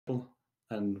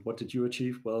And what did you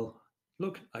achieve? Well,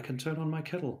 look, I can turn on my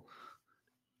kettle.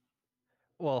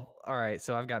 Well, all right.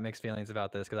 So I've got mixed feelings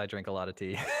about this because I drink a lot of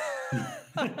tea.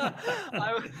 When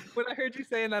I heard you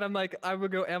saying that, I'm like, I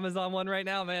would go Amazon one right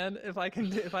now, man. If I can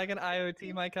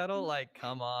IoT my kettle, like,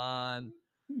 come on.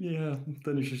 Yeah,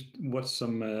 then you should watch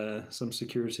some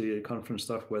security conference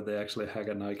stuff where they actually hack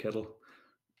a night kettle.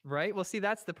 Right. Well, see,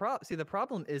 that's the problem. See, the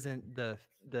problem isn't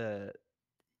the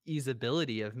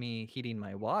easeability of me heating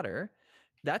my water.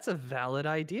 That's a valid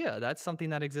idea. That's something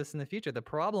that exists in the future. The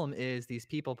problem is these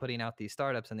people putting out these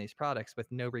startups and these products with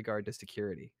no regard to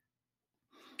security.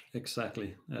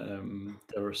 Exactly.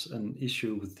 There was an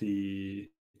issue with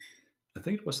I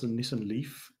think it was the Nissan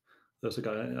Leaf. There's a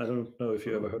guy, I don't know if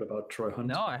you ever Ooh. heard about Troy Hunt.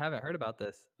 No, I haven't heard about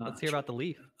this. Let's hear about the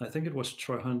Leaf. I think it was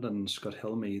Troy Hunt and Scott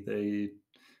Helmy.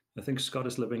 I think Scott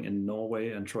is living in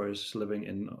Norway and Troy is living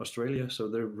in Australia. So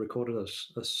they recorded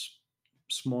a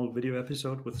small video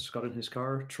episode with Scott in his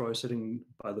car, Troy sitting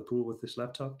by the pool with his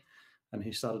laptop, and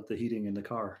he started the heating in the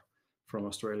car from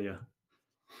Australia.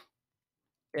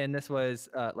 And this was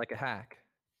like a hack.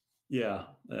 Yeah,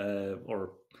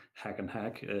 or hack and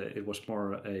hack. It was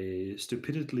more a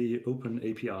stupidly open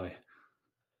API.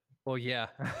 Well, yeah.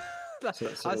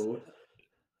 So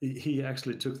he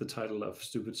actually took the title of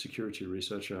stupid security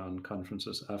researcher on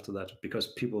conferences after that because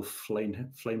people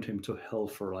flamed him to hell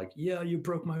for like, yeah, you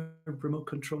broke my remote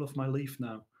control of my Leaf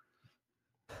now.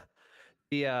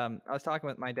 I was talking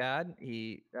with my dad.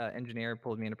 He engineer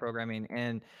pulled me into programming,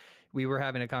 and we were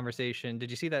having a conversation. Did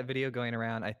you see that video going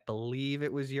around? I believe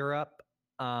it was Europe,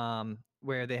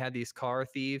 where they had these car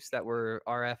thieves that were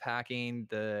RF hacking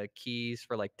the keys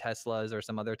for like Teslas or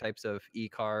some other types of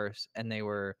e-cars, and they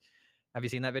were. Have you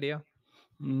seen that video?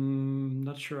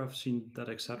 Not sure I've seen that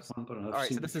exact one, but I've seen. All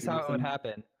right, so this is how it would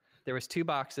happen. There was 2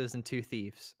 boxes and 2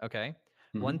 thieves. Okay.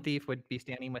 Mm-hmm. One thief would be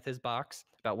standing with his box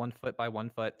about 1 foot by 1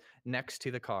 foot next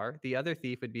to the car. The other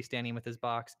thief would be standing with his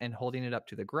box and holding it up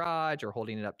to the garage or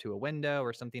holding it up to a window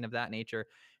or something of that nature.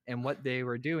 And what they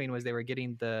were doing was they were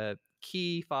getting the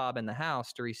key fob in the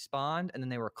house to respond, and then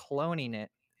they were cloning it.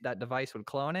 That device would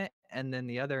clone it, and then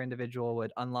the other individual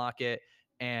would unlock it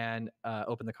and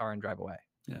open the car and drive away.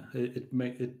 Yeah, it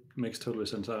makes total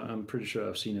sense. I'm pretty sure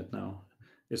I've seen it now.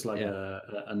 It's like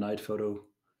a night photo.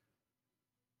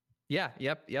 Yeah,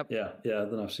 yep. Yeah,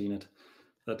 then I've seen it.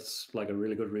 That's like a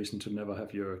really good reason to never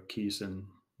have your keys in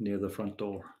near the front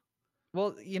door.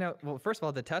 Well, first of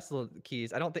all, the Tesla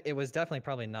keys, I don't think it was definitely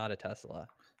probably not a Tesla.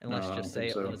 And let's just say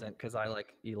it wasn't, because I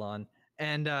like Elon.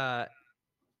 And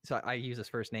so I use his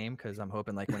first name because I'm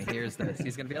hoping like when he hears this,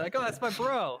 he's going to be like, oh, that's my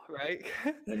bro, right?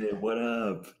 And then, what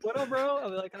up? What up, bro?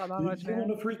 I'll be like, oh, not much, man. You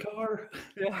want a free car?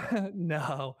 Yeah,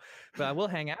 no, but I will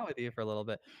hang out with you for a little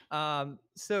bit.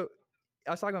 So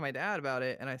I was talking with my dad about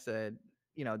it, and I said,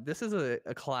 this is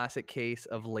a classic case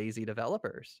of lazy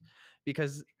developers,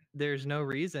 because there's no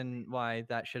reason why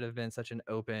that should have been such an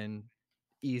open,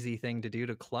 easy thing to do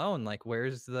to clone. Like,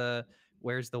 where's the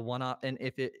one-off? And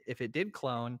if it did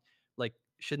clone, like,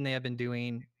 shouldn't they have been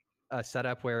doing a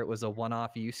setup where it was a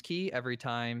one-off use key every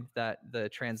time that the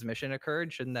transmission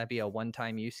occurred? Shouldn't that be a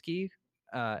one-time use key?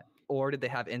 Or did they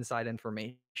have inside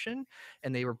information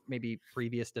and they were maybe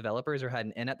previous developers or had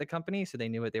an in at the company, so they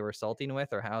knew what they were salting with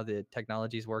or how the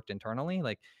technologies worked internally?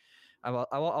 Like, I'm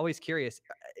always curious.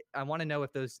 I want to know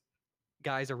if those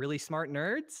guys are really smart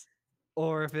nerds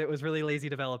or if it was really lazy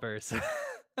developers.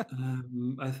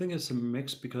 I think it's a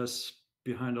mix, because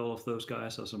behind all of those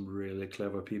guys are some really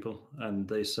clever people, and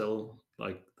they sell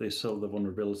the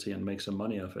vulnerability and make some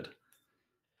money off it.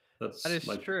 That is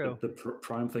like true. The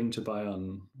prime thing to buy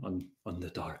on the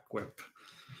dark web.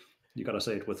 You got to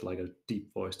say it with like a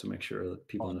deep voice to make sure that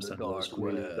people understand. The dark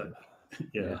web.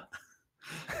 Yeah.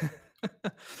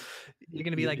 You're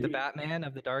going to be like the Batman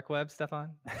of the dark web,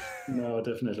 Stefan? No,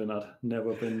 definitely not.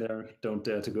 Never been there. Don't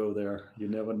dare to go there. You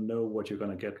never know what you're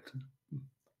going to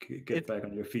get back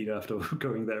on your feet after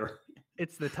going there.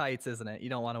 It's the tights, isn't it? You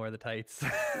don't want to wear the tights.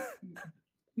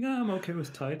 Yeah, I'm okay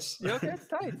with tights. You okay with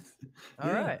tights?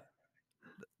 All right.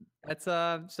 That's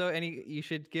you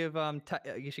should give a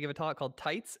talk called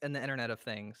Tights and the Internet of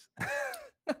Things.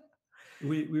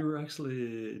 We were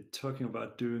actually talking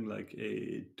about doing like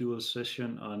a dual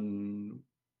session on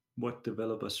what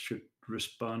developers should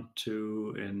respond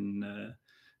to in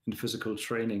physical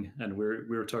training, and we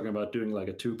were talking about doing like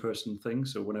a 2-person thing.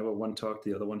 So whenever one talked,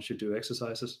 the other one should do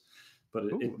exercises, but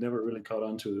it never really caught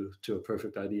on to a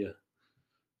perfect idea.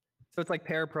 So it's like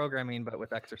pair programming, but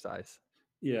with exercise.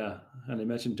 Yeah, and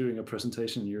imagine doing a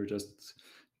presentation, you're just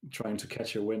trying to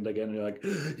catch your wind again, and you're like,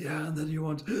 yeah, and then you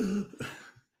want...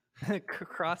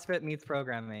 CrossFit meets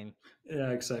programming. Yeah,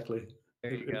 exactly.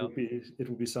 There you It go.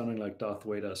 would be sounding like Darth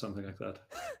Vader or something like that.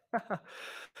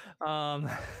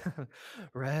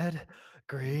 Red,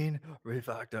 green,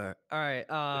 refactor. All right.